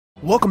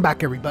Welcome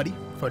back everybody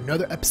for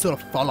another episode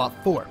of Fallout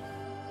 4.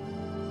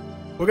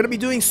 We're going to be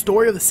doing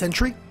Story of the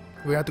Century.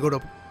 We have to go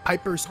to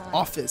Piper's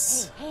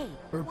office.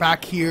 We're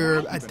back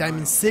here at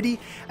Diamond City.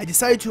 I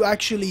decided to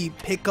actually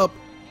pick up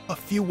a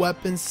few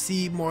weapons,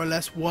 see more or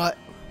less what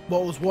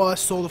was what,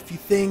 sold a few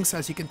things.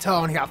 As you can tell,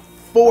 I only got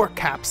 4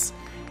 caps.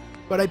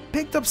 But I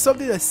picked up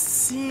something that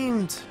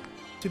seemed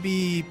to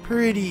be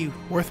pretty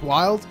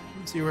worthwhile.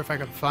 Let's see if I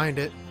can find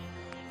it.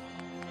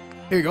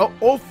 Here you go,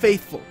 Old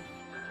Faithful.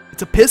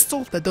 It's a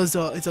pistol that does,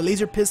 it's a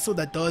laser pistol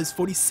that does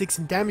 46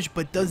 in damage,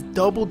 but does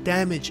double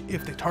damage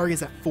if the target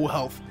is at full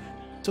health.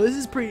 So this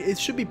is pretty, it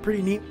should be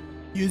pretty neat,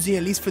 using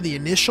at least for the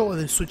initial and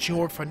then switching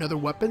over for another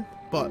weapon.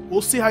 But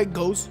we'll see how it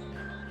goes.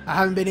 I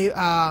haven't been able,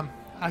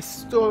 I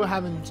still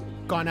haven't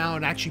gone out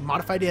and actually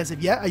modified it as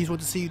of yet. I just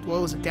want to see what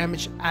was the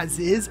damage as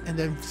is, and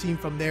then seeing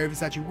from there if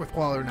it's actually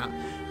worthwhile or not.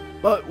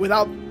 But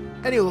without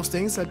any of those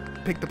things, I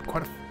picked up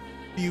quite a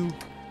few.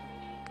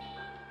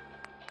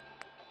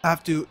 I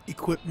have to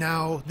equip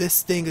now.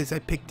 This thing is I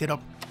picked it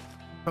up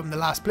from the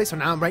last place. So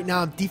now right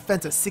now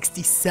defense at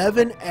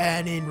 67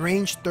 and in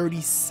range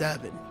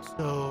 37.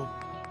 So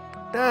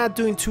not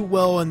doing too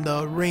well in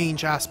the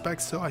range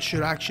aspect. So I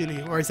should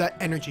actually, or is that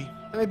energy?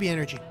 That might be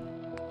energy.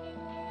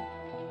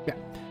 Yeah.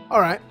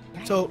 All right.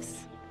 So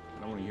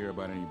I don't want to hear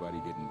about anybody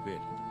getting bit.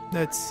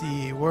 let's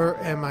see. Where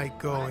am I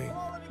going?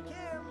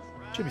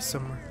 Should be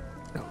somewhere.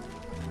 No.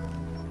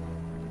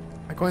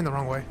 Am I going the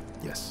wrong way?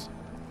 Yes.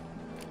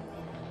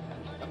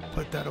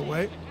 Put that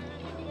away.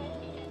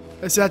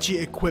 Let's actually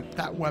equip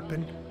that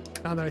weapon.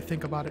 Now that I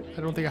think about it,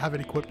 I don't think I have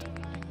it equipped.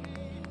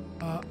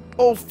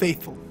 Old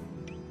Faithful,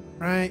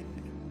 right?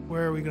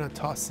 Where are we gonna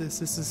toss this?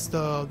 This is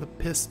the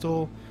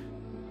pistol.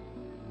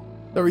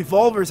 The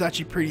revolver is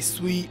actually pretty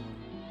sweet.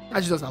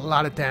 Actually does a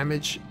lot of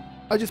damage.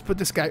 I'll just put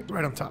this guy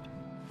right on top.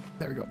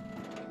 There we go.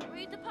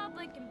 Read the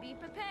public and be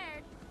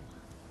prepared.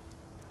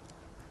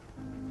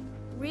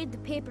 Read the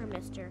paper,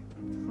 mister.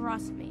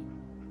 Trust me.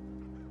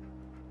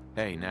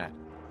 Hey, Nat.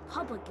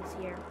 Public is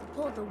here to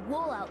pull the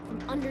wool out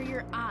from under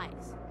your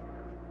eyes.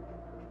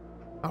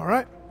 All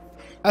right,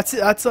 that's it.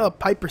 That's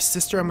Piper's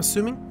sister, I'm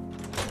assuming.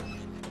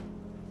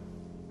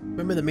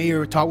 Remember the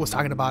mayor was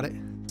talking about it.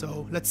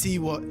 So let's see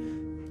what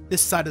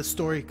this side of the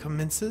story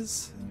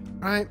commences.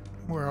 All right,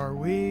 where are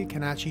we?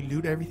 Can I actually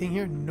loot everything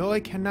here? No, I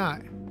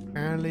cannot.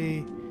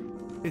 Apparently,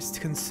 it's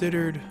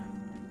considered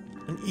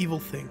an evil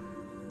thing.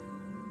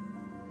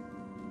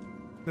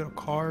 Little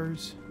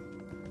cars.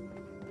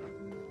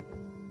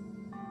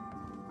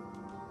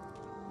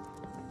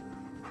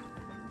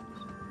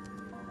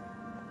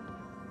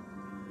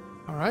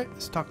 Alright,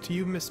 let's talk to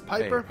you, Miss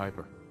Piper. Hey,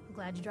 Piper. I'm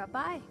glad you dropped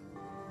by.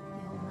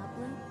 You holding up,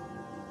 Blue?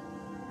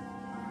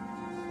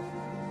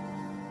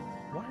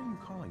 Why are you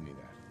calling me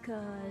that?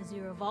 'Cause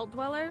you're a vault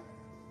dweller?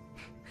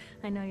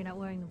 I know you're not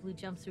wearing the blue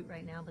jumpsuit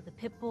right now, but the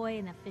Pip-Boy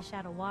and that fish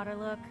out of water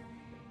look.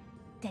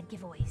 Dead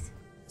giveaways.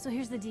 So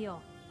here's the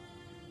deal.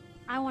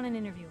 I want an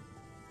interview.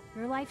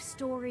 Your life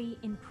story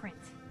in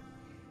print.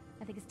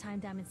 I think it's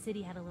time Diamond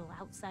City had a little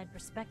outside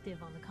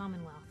perspective on the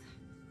Commonwealth.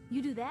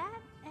 You do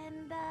that,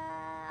 and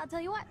I'll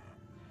tell you what.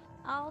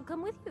 I'll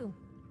come with you.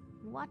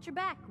 Watch your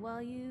back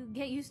while you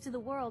get used to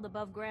the world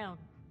above ground.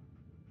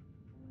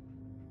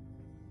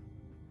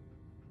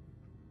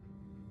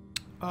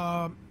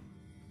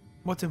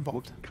 What's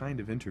involved? What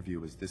kind of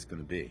interview is this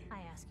going to be?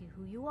 I ask you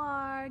who you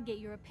are, get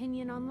your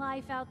opinion on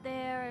life out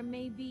there, and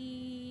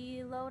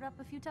maybe load up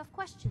a few tough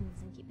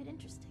questions and keep it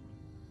interesting.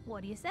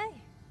 What do you say?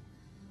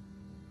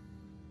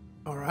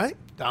 Alright,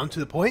 down to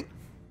the point.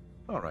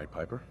 All right,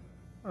 Piper.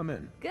 I'm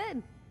in.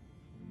 Good.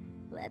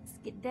 Let's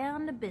get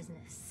down to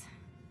business.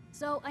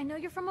 So, I know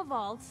you're from a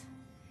vault.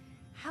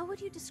 How would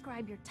you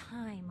describe your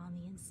time on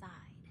the inside?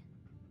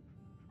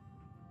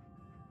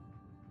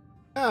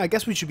 I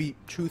guess we should be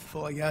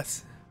truthful, I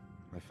guess.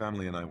 My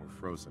family and I were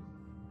frozen.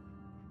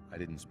 I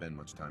didn't spend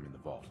much time in the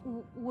vault.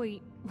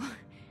 Wait,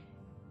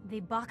 they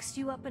boxed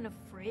you up in a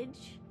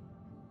fridge?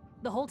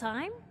 The whole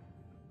time?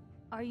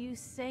 Are you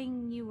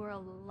saying you were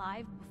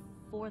alive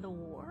before the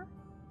war?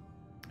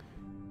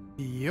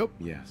 Yep.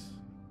 Yes.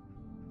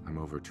 I'm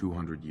over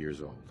 200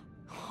 years old.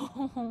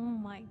 Oh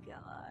my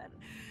god.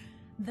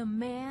 The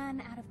man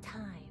out of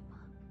time.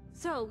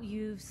 So,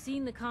 you've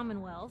seen the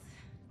Commonwealth,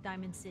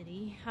 Diamond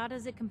City. How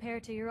does it compare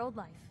to your old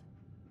life?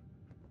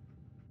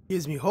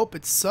 Gives me hope.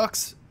 It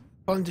sucks.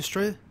 Fun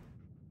destroy.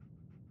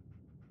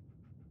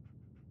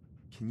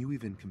 Can you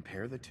even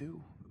compare the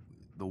two?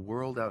 The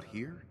world out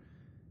here?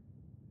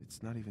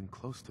 It's not even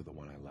close to the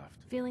one I left.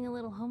 Feeling a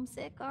little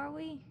homesick, are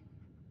we?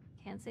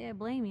 Can't say I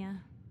blame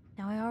you.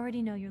 Now, I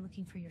already know you're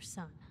looking for your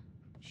son,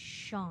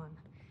 Sean.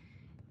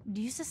 Do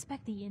you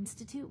suspect the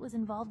Institute was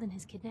involved in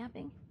his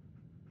kidnapping?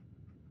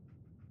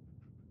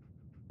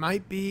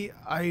 Might be.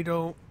 I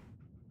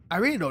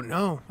really don't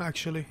know,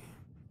 actually.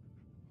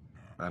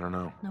 I don't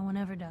know. No one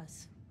ever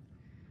does.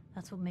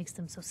 That's what makes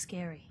them so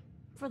scary.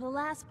 For the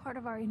last part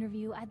of our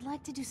interview, I'd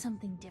like to do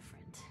something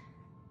different.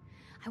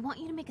 I want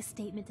you to make a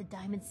statement to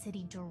Diamond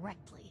City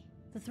directly.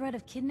 The threat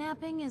of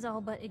kidnapping is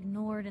all but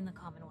ignored in the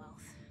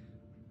Commonwealth.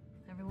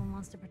 Everyone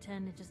wants to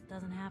pretend it just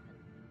doesn't happen.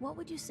 What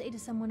would you say to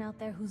someone out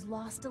there who's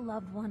lost a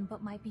loved one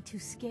but might be too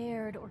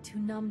scared or too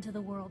numb to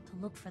the world to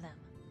look for them?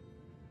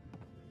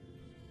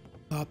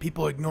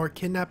 People ignore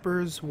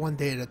kidnappers one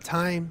day at a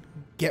time.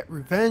 Get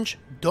revenge.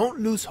 Don't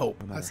lose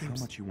hope. No That matter how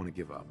seems... much you want to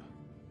give up,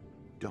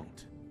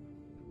 don't.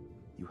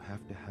 You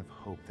have to have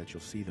hope that you'll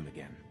see them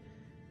again.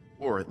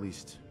 Or at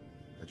least,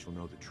 that you'll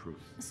know the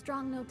truth. A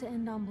strong note to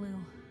end on, Blue.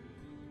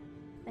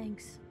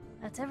 Thanks.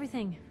 That's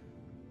everything.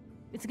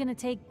 It's gonna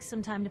take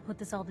some time to put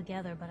this all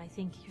together, but I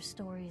think your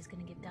story is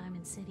gonna give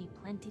Diamond City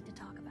plenty to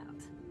talk about.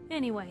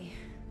 Anyway,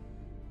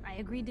 I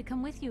agreed to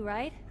come with you,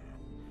 right?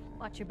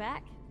 Watch your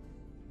back.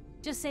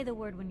 Just say the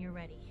word when you're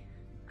ready.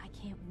 I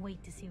can't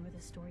wait to see where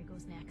this story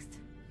goes next.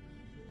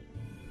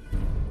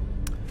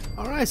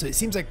 Alright, so it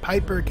seems like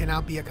Piper can now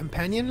be a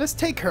companion. Let's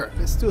take her.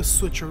 Let's do a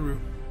switcheroo.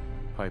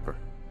 Piper.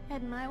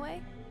 Heading my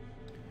way?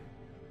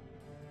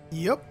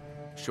 Yep.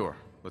 Sure,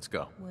 let's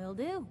go. Will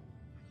do.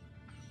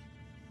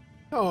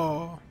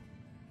 Oh.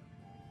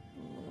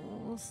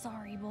 Oh,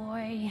 sorry,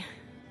 boy.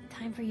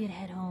 Time for you to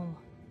head home.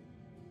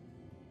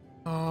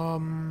 I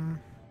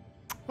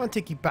want to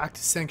take you back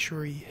to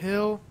Sanctuary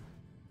Hill.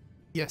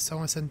 Yes, I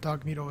want to send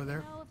Dogmeat over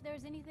there. Know if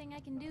there's anything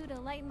I can do to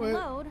lighten the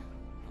load.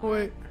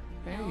 Wait.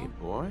 Hey,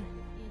 boy.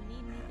 You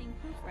need anything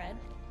proofread?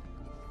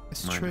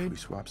 Let's Mind if trade. we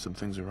swap some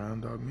things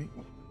around, Dogmeat?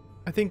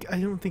 I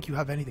don't think you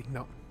have anything.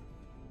 No.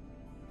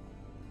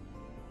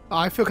 Oh,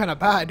 I feel kind of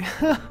bad.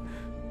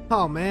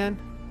 Oh man.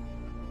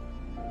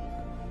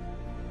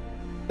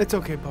 It's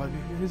okay, Bobby.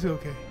 It's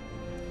okay.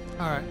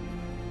 All right.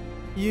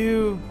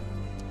 You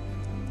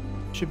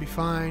should be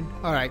fine.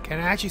 All right. Can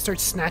I actually start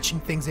snatching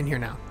things in here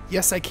now?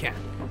 Yes, I can.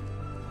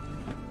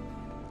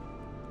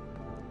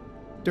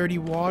 Dirty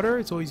water.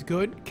 It's always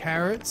good.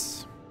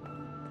 Carrots.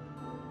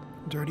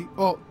 Dirty.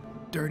 Oh,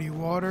 dirty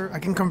water. I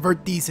can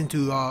convert these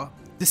into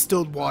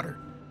distilled water.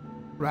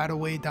 Right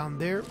away down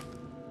there.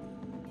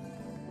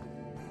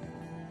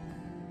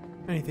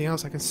 Anything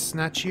else I can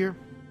snatch here?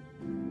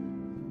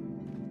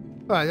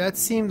 Alright, that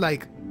seemed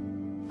like...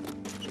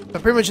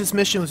 But pretty much this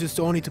mission was just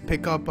only to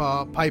pick up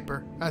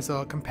Piper as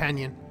a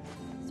companion.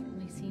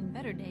 Certainly seen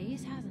better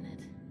days, hasn't it?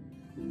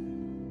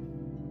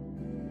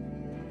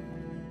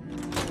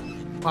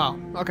 Wow,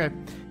 okay.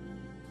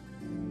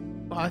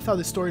 Well, I thought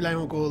the storyline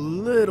would go a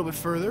little bit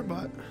further,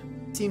 but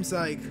it seems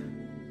like...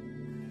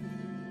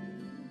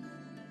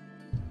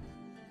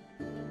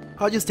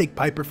 I'll just take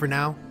Piper for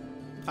now.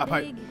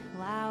 Big,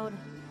 loud,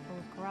 full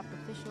of corrupt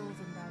officials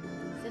and dark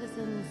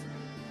citizens,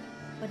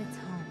 but it's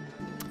home.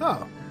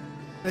 Oh.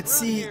 Let's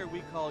see. Here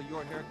we call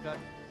your haircut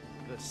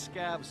the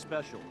scab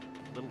special.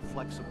 Little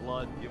flecks of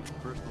blood, give it a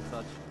personal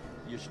touch.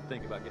 You should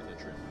think about getting a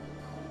trim.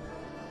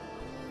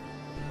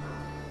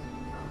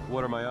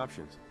 What are my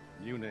options?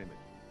 You name it.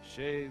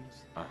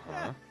 Shaves.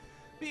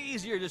 Be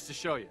easier just to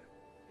show you.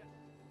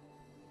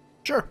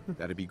 Sure.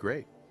 That'd be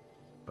great.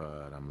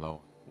 But I'm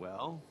low.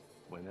 Well,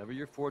 whenever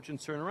your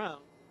fortunes turn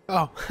around.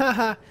 Oh,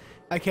 haha.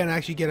 I can't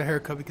actually get a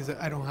haircut because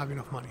I don't have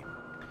enough money.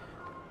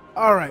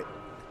 Alright.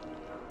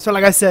 So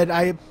like I said,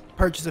 I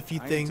purchased a few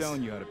I ain't things.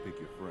 telling you how to pick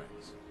your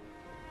friends.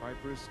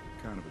 Piper's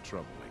kind of a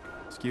troublemaker.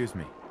 Excuse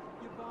me.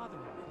 You bother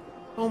me.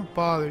 Don't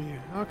bother you.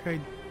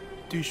 Okay,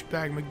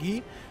 douchebag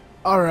McGee.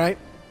 Alright.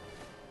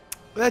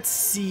 Let's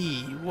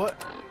see.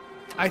 What...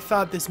 I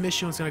thought this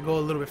mission was going to go a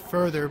little bit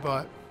further,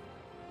 but...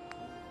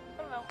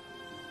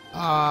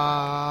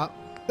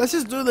 let's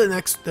just do the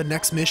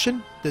next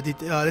mission.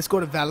 Let's go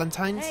to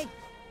Valentine's. Hey,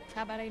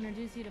 how about I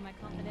introduce you to my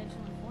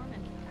confidential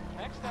informant?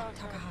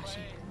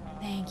 Takahashi,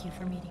 thank you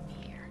for meeting me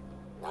here.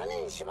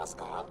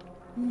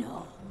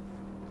 No.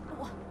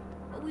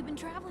 But we've been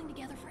traveling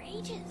together for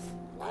ages.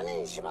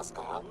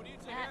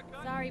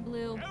 Sorry,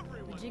 Blue.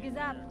 The jig is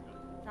up.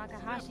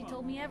 Takahashi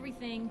told me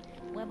everything.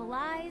 Web of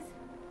lies,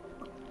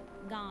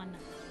 gone.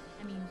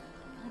 I mean,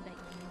 I bet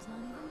your name's not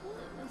even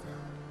Blue, is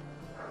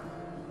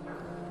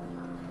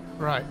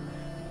it? Right.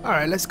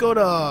 Alright, let's go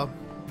to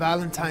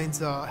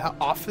Valentine's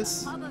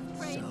office. Hub of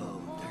trade.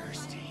 So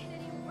thirsty.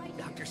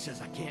 Doctor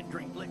says I can't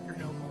drink liquor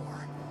no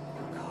more.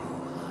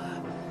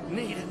 Cola.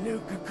 Need a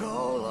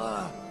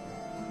Nuka-Cola.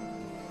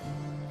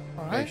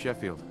 Hey, Alright.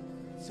 Sheffield.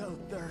 So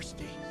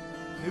thirsty.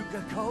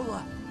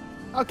 Nuka-Cola.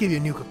 I'll give you a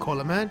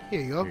Nuka-Cola, man.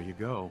 Here you go. Here you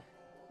go.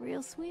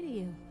 Real sweet of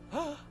you.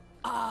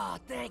 Ah,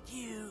 thank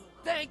you.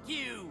 Thank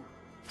you.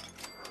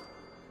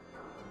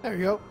 There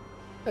you go.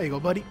 There you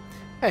go, buddy.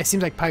 Hey, it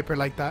seems like Piper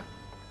like that.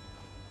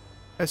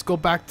 Let's go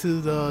back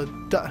to the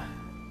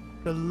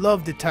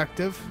love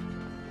detective.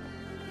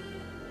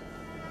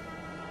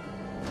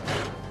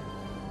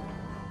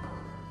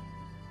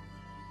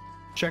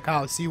 Check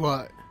out, see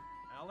what.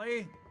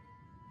 Ellie?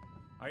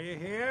 Are you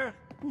here?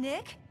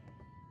 Nick?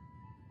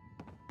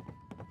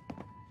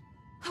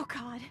 Oh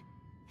God,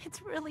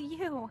 it's really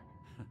you.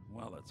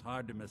 Well, it's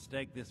hard to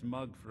mistake this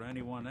mug for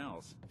anyone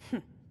else.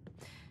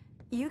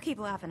 You keep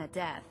laughing at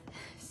death.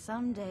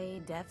 Someday,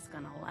 death's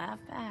gonna laugh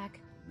back.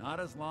 Not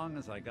as long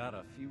as I got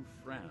a few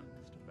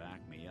friends to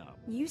back me up.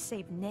 You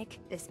saved Nick,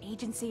 this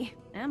agency,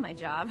 and my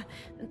job.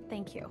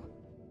 Thank you.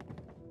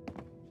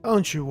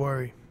 Don't you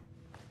worry.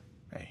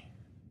 Hey,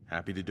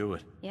 happy to do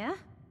it. Yeah?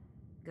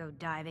 Go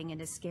diving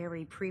into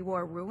scary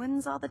pre-war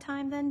ruins all the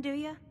time then, do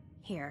ya?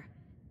 Here,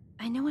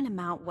 I know an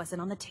amount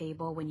wasn't on the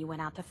table when you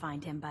went out to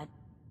find him, but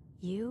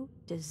you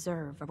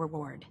deserve a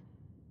reward.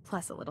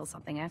 Plus a little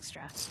something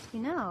extra.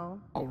 You know,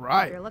 All if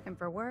right. you're looking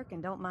for work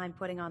and don't mind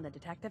putting on the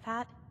detective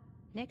hat,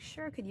 Nick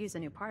sure could use a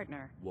new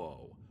partner.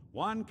 Whoa.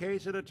 One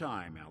case at a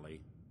time,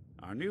 Ellie.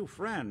 Our new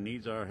friend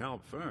needs our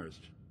help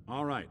first.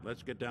 All right,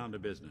 let's get down to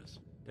business.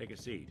 Take a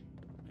seat.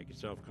 Make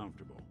yourself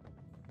comfortable.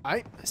 All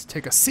right, let's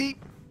take a seat.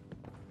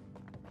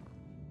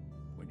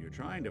 When you're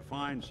trying to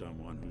find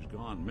someone who's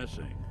gone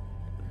missing,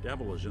 the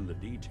devil is in the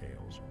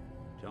details.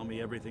 Tell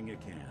me everything you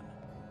can,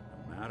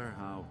 no matter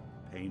how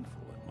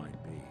painful it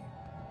might be.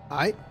 All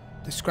right.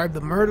 Describe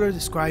the murder,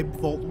 describe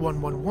Vault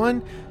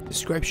 111,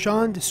 describe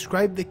Sean,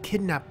 describe the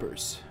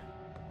kidnappers.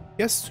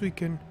 Yes, we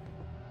can.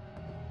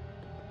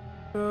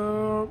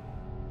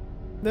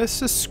 Let's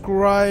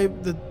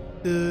describe the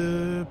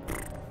There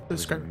was a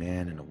describe.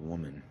 man and a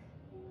woman.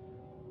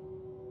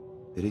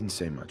 They didn't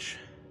say much,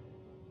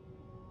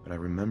 but I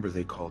remember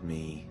they called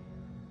me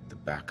the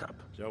backup.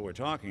 So we're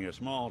talking a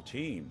small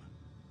team.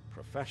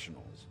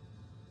 Professionals.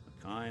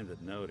 The kind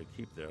that know to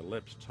keep their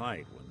lips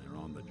tight when they're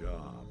on the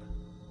job.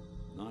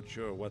 Not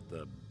sure what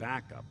the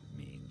backup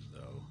means,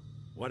 though.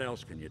 What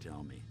else can you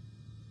tell me?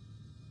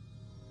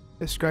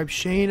 Describe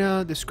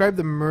Shayna. Describe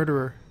the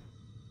murderer.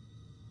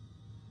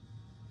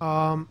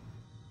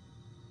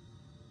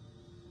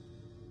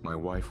 My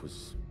wife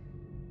was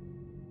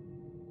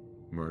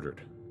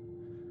murdered.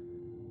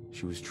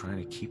 She was trying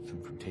to keep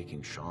them from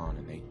taking Sean,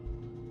 and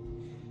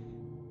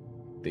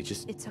they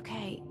just... It's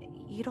okay.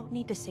 You don't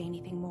need to say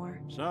anything more.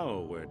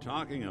 So, we're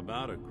talking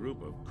about a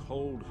group of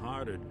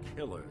cold-hearted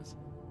killers.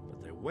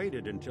 But they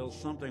waited until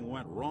something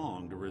went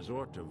wrong to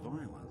resort to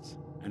violence.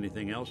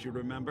 Anything else you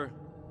remember?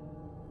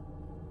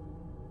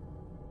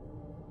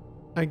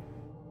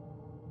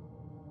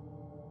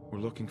 We're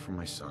looking for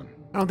my son.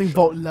 I don't think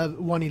Vault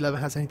 111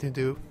 has anything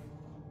to do.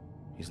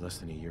 He's less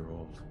than a year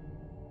old.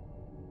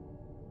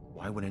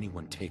 Why would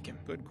anyone take him?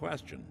 Good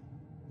question.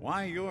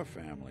 Why your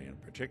family in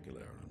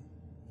particular? And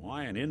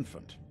why an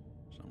infant?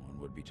 Someone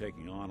would be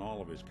taking on all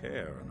of his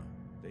care, and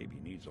a baby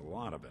needs a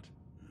lot of it.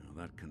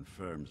 Now, that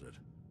confirms it.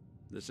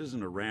 This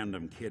isn't a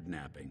random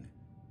kidnapping.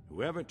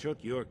 Whoever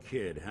took your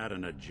kid had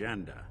an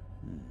agenda.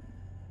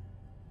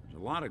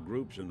 There's a lot of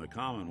groups in the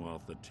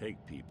Commonwealth that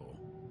take people.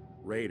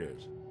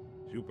 Raiders,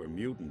 super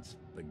mutants,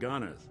 the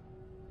Gunners,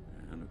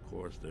 and of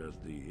course there's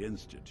the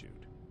Institute.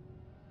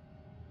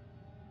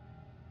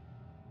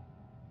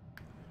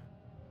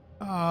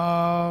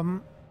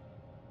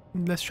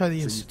 Let's try the So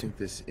you Institute. think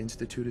this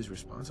institute is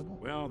responsible?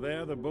 Well,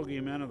 they're the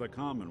boogeymen of the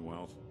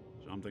Commonwealth.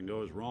 Something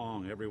goes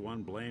wrong,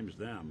 everyone blames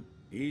them.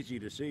 Easy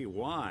to see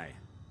why.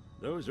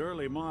 Those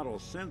early model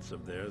synths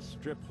of theirs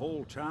strip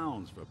whole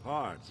towns for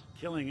parts,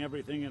 killing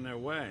everything in their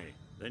way.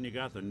 Then you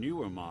got the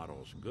newer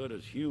models, good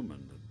as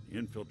human, that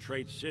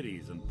infiltrate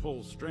cities and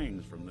pull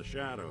strings from the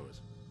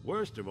shadows.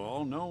 Worst of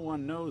all, no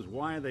one knows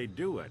why they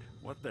do it,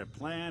 what their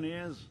plan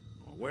is,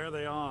 or where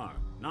they are.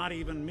 Not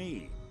even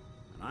me.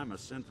 And I'm a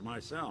synth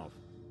myself.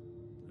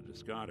 A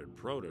discarded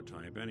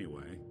prototype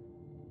anyway.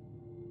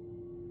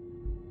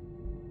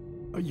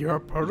 Oh, you're a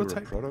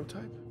prototype? You're a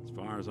prototype? As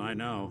far as I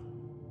know.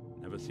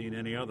 Never seen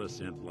any other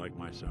synth like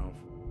myself.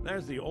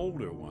 There's the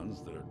older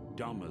ones that are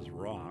dumb as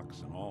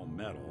rocks and all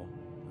metal,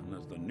 and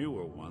there's the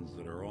newer ones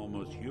that are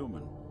almost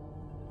human.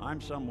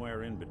 I'm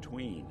somewhere in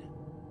between.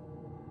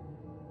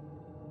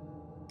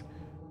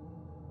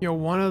 You're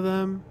one of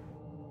them.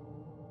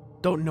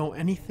 Don't know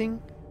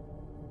anything.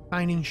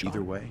 Finding Sean.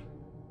 Either way,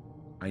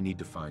 I need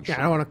to find Yeah, Sean.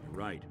 I don't want to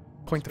Right.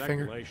 point the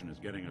finger. Speculation is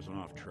getting us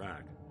off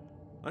track.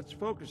 Let's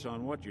focus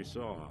on what you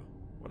saw.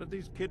 What did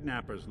these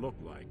kidnappers look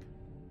like?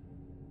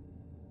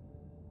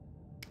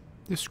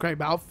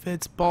 Describe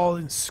outfits, bald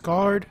and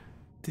scarred.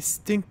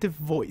 Distinctive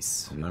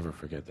voice. I'll never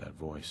forget that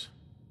voice.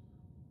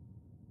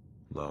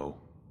 Low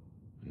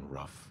and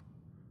rough.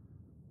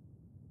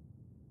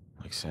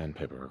 Like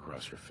sandpaper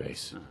across your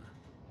face.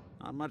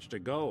 Not much to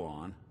go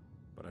on,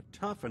 but a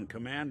tough and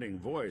commanding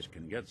voice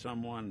can get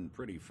someone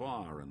pretty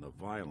far in the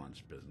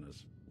violence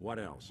business. What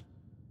else?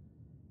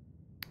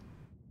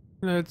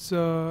 Let's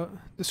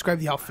describe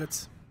the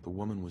outfits. The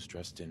woman was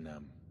dressed in,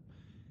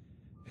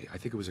 I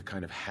think it was a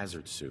kind of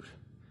hazard suit.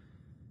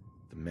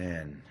 The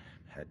man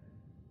had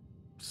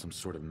some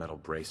sort of metal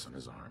brace on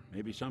his arm.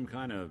 Maybe some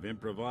kind of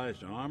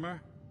improvised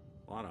armor?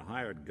 A lot of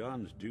hired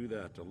guns do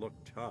that to look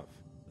tough.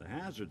 The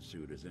hazard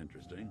suit is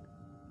interesting.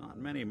 Not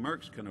many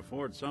mercs can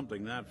afford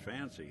something that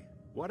fancy.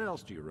 What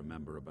else do you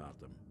remember about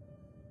them?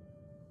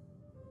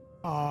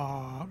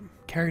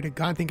 Carried a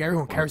gun. I think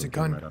everyone carries a One of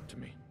them came gun. right up to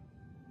me.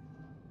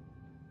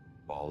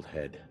 Bald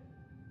head.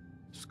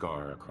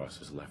 Scar across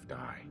his left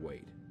eye.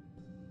 Wait.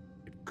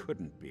 It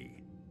couldn't be.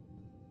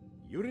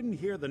 You didn't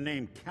hear the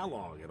name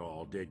Kellogg at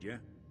all, did you?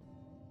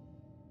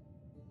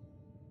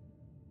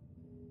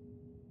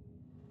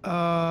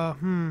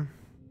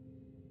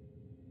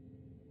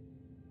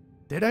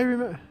 Did I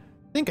remember?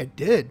 I think I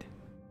did.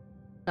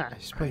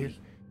 Just play here.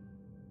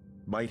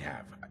 Might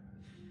have.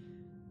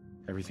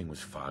 Everything was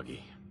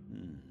foggy.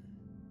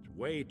 It's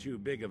way too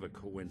big of a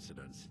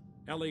coincidence.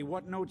 Ellie,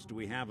 what notes do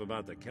we have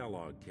about the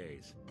Kellogg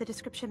case? The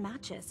description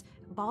matches.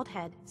 Bald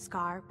head,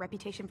 scar,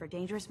 reputation for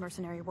dangerous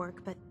mercenary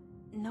work, but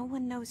no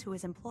one knows who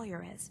his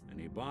employer is. And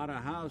he bought a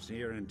house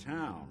here in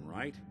town,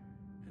 right?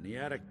 And he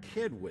had a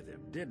kid with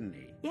him, didn't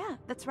he? Yeah,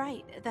 that's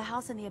right. The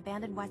house in the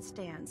abandoned West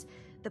Stands.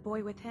 The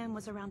boy with him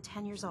was around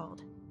 10 years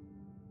old.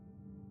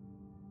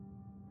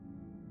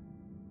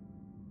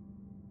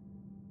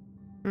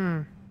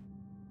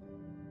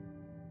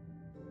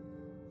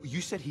 You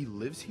said he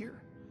lives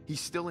here? He's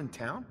still in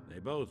town? They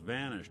both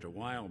vanished a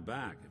while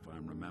back, if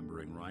I'm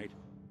remembering right.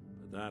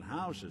 But that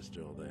house is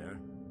still there.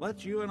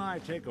 Let's you and I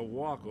take a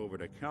walk over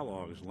to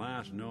Kellogg's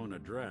last known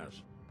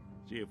address.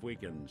 See if we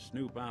can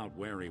snoop out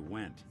where he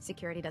went.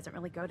 Security doesn't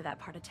really go to that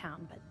part of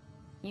town, but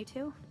you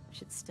two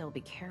should still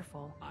be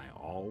careful. I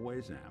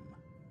always am.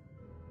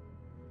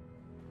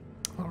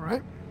 All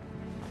right.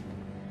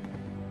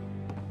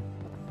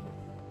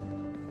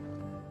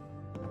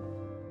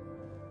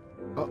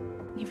 Oh,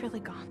 You've really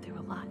gone through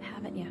a lot,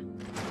 haven't you?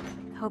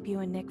 Hope you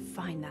and Nick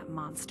find that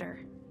monster.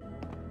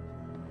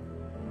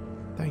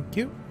 thank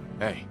you.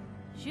 Hey,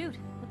 Shoot,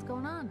 what's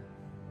going on?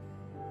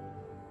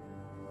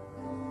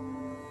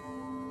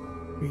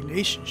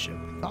 Relationship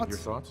your thoughts.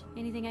 thoughts?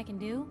 Anything I can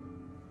do?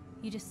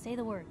 You just say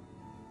the word.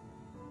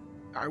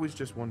 I was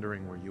just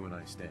wondering where you and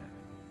I stand.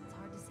 It's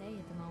hard to say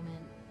at the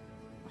moment.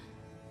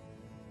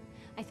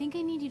 I think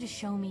I need you to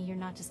show me you're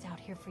not just out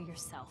here for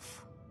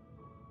yourself.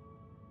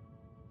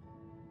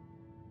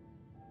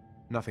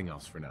 Nothing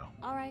else for now.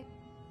 All right.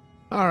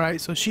 All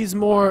right, so she's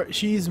more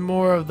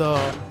of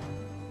the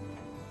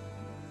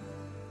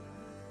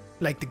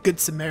like the Good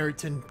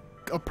Samaritan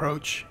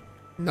approach.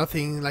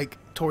 Nothing like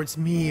towards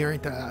me or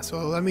anything like that.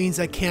 So that means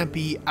I can't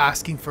be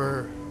asking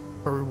for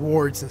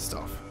rewards and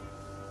stuff.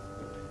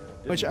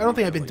 Which I don't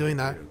think I've been doing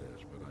that.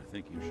 This, but I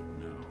think you should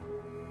know.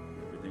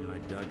 Everything I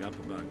dug up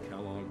about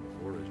Kellogg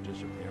before his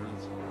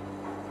disappearance,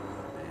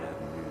 bad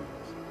news.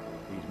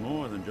 He's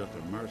more than just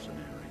a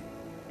mercenary.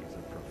 He's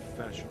a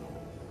professional.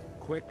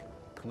 Quick,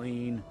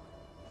 clean,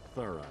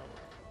 thorough.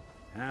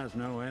 Has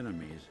no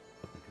enemies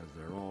because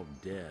they're all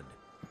dead.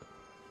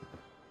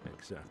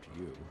 Except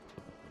you.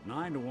 But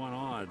 9 to 1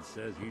 odds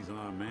says he's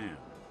our man.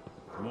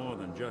 More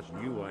than just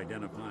you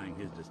identifying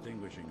his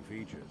distinguishing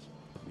features.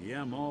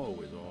 The MO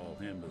is all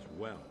him as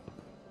well.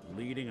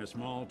 Leading a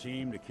small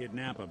team to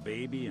kidnap a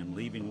baby and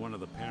leaving one of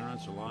the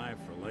parents alive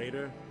for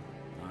later?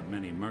 Not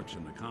many mercs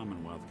in the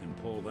Commonwealth can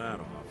pull that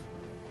off.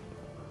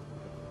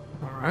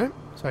 Alright,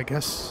 so I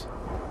guess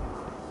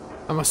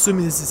I'm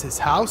assuming this is his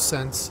house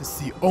since it's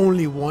the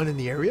only one in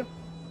the area.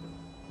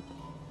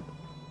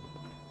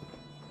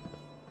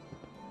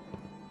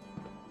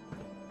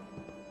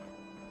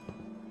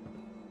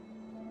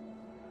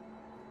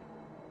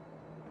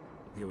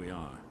 Here we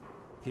are.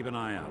 Keep an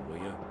eye out, will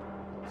you?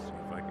 See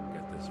if I can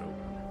get this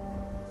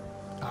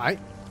open. Alright.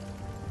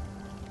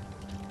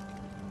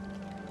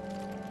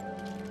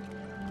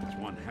 It's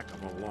one heck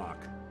of a lock.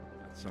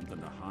 Got something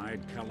to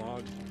hide,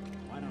 Kellogg?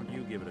 Why don't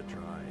you give it a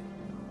try?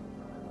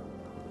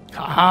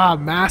 Haha,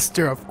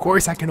 master, of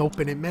course I can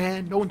open it,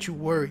 man. Don't you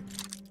worry.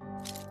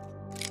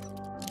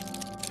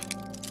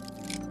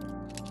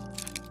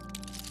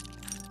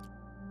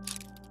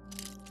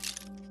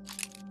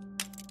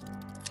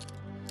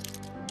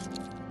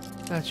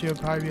 That should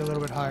probably be a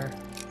little bit higher.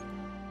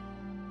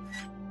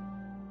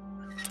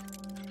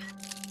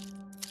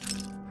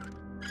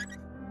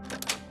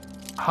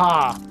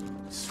 Ha!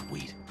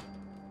 Sweet.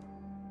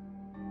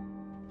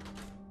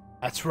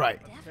 That's right.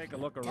 Take a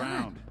look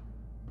around.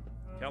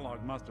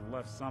 Kellogg must have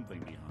left something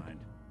behind.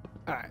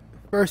 Alright,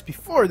 first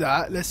before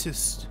that, let's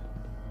just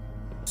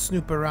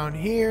snoop around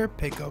here,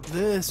 pick up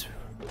this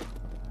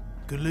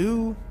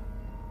glue.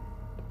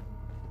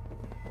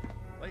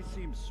 Place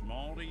seems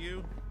small to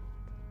you?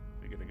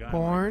 Figured a guy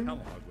Corn. like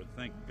Kellogg would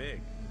think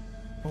big.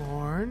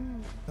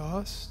 Corn,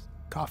 dust,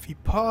 coffee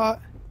pot,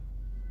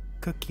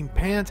 cooking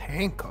pans,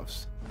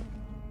 handcuffs.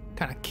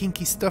 Kind of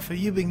kinky stuff have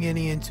you been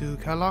getting into,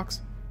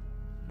 Kellogg's?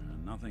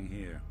 Nothing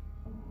here.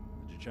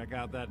 Did you check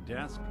out that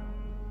desk?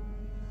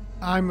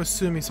 I'm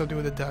assuming something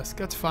with the desk.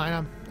 That's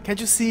fine. Can't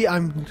you see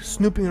I'm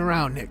snooping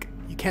around, Nick?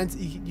 You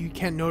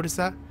can't notice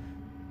that?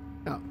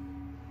 No.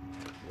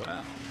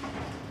 Well,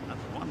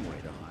 that's one way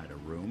to hide a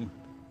room.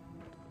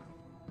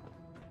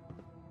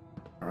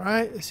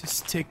 Alright, let's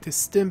just take the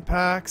stim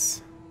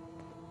packs.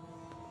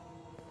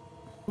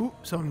 Ooh,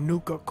 some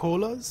Nuka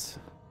Colas.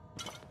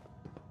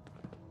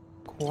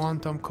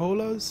 Quantum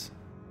Colas.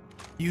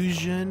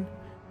 Fusion.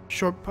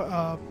 Short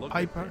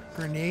piper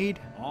grenade.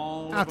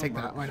 I'll take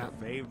that. Why not?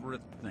 Favorite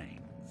things.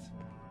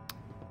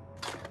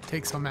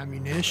 Take some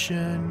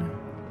ammunition.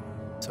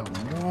 Some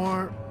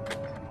more.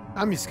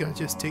 I'm just gonna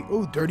take.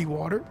 Oh, dirty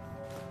water.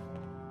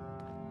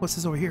 What's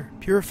this over here?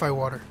 Purify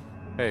water.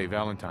 Hey,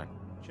 Valentine.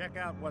 Check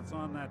out what's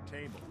on that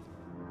table.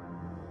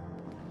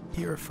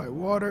 Purify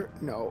water.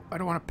 No, I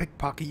don't want to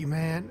pickpocket you,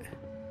 man.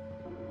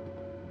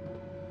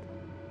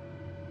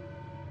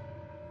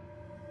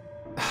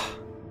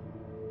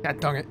 God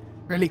dang it.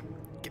 Really?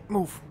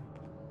 Move.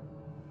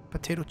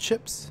 Potato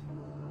chips.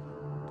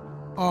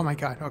 Oh my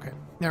god, okay.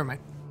 Never mind.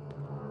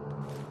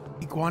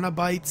 Iguana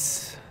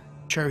bites,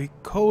 cherry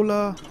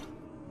cola,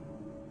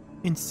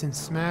 instant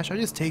smash. I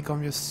just take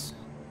them, just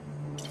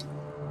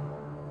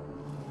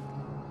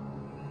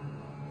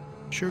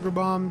sugar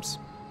bombs,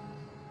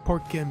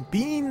 pork and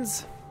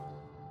beans,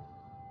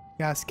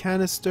 gas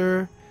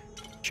canister,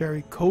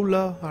 cherry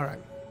cola. All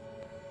right.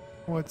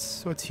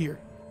 What's here?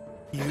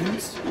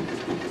 Use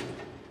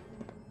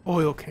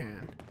oil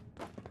can.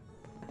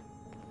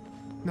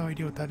 No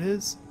idea what that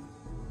is.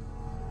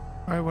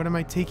 All right, what am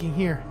I taking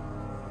here?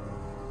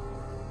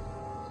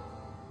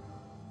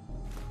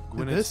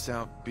 Gwyneth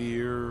stout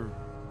beer,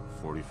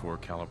 44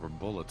 caliber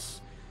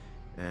bullets,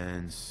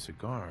 and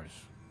cigars.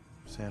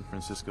 San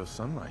Francisco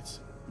Sunlights.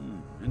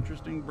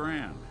 Interesting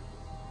brand.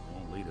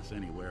 Won't lead us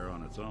anywhere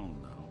on its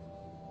own,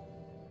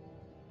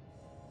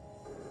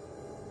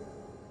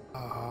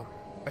 though.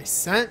 By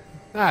scent?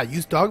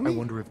 Use dog meat? I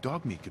wonder if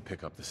dog meat could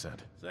pick up the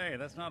scent. Say,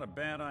 that's not a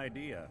bad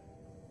idea.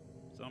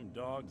 Some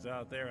dogs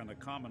out there in the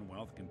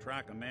Commonwealth can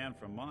track a man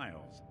for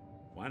miles.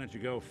 Why don't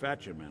you go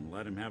fetch him and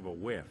let him have a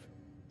whiff?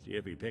 See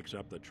if he picks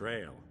up the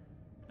trail.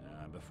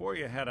 Before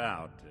you head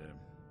out,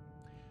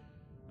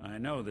 I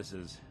know this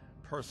is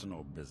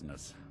personal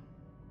business.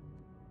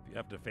 If you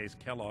have to face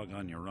Kellogg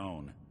on your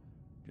own,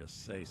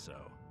 just say so.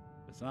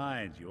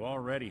 Besides, you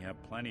already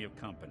have plenty of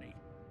company.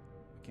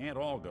 We can't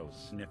all go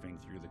sniffing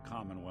through the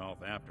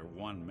Commonwealth after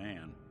one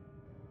man.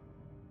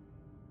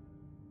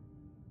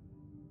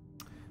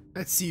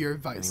 Let's see your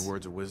advice. Any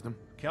words of wisdom?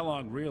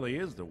 Kellogg really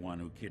is the one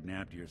who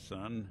kidnapped your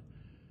son.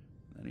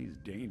 Then he's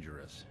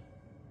dangerous.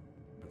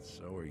 But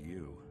so are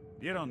you.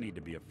 You don't need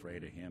to be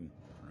afraid of him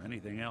or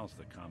anything else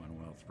the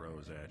Commonwealth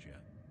throws at you.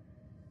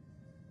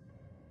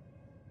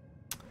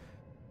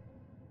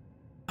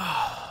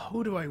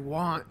 Who do I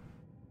want?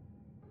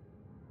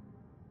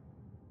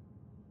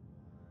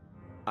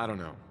 I don't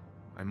know.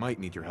 I might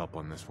need your help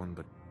on this one,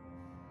 but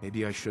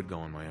maybe I should go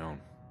on my own.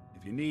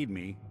 If you need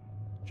me,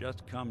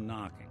 just come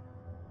knocking.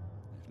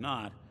 If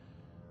not,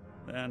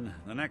 then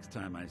the next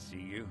time I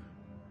see you,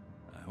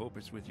 I hope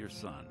it's with your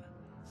son,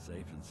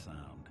 safe and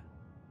sound.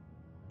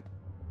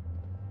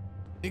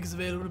 Nick's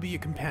available to be your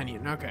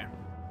companion. Okay.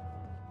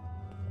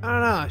 I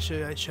don't know.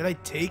 Should I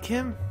take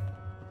him?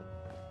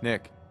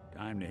 Nick.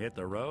 Time to hit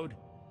the road?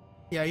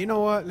 Yeah, you know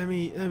what? Let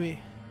me.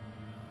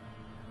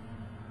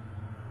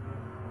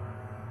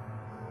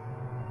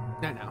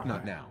 Not now.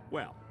 Not now.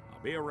 Well,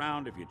 I'll be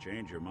around if you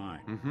change your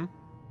mind. Mm-hmm.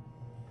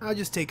 I'll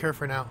just take her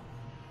for now.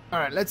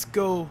 Alright, let's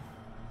go.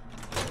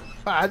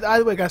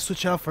 Either way, I gotta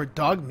switch out for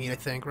dog meat, I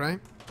think, right?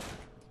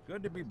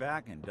 Good to be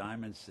back in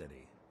Diamond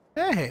City.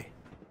 Hey.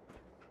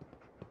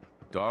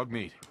 Dog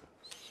meat.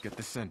 Get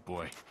the scent,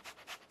 boy.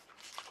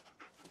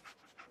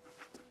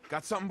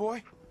 Got something,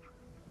 boy?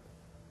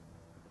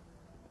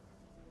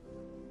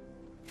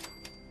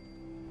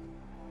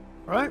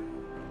 Alright,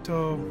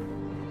 so...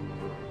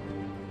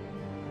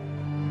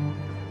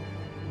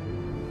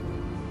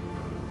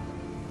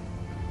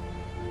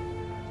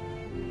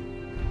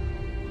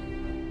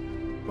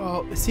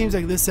 Well, it seems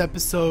like this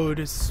episode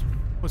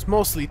was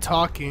mostly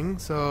talking,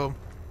 so...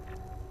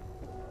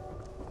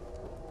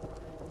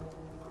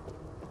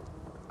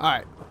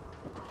 Alright.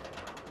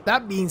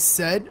 That being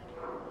said,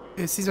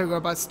 it seems like we're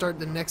about to start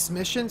the next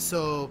mission,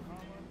 so...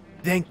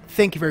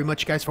 Thank you very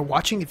much, guys, for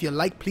watching. If you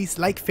like, please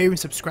like, favorite, and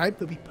subscribe.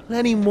 There'll be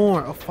plenty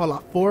more of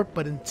Fallout 4,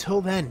 but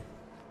until then,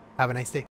 have a nice day.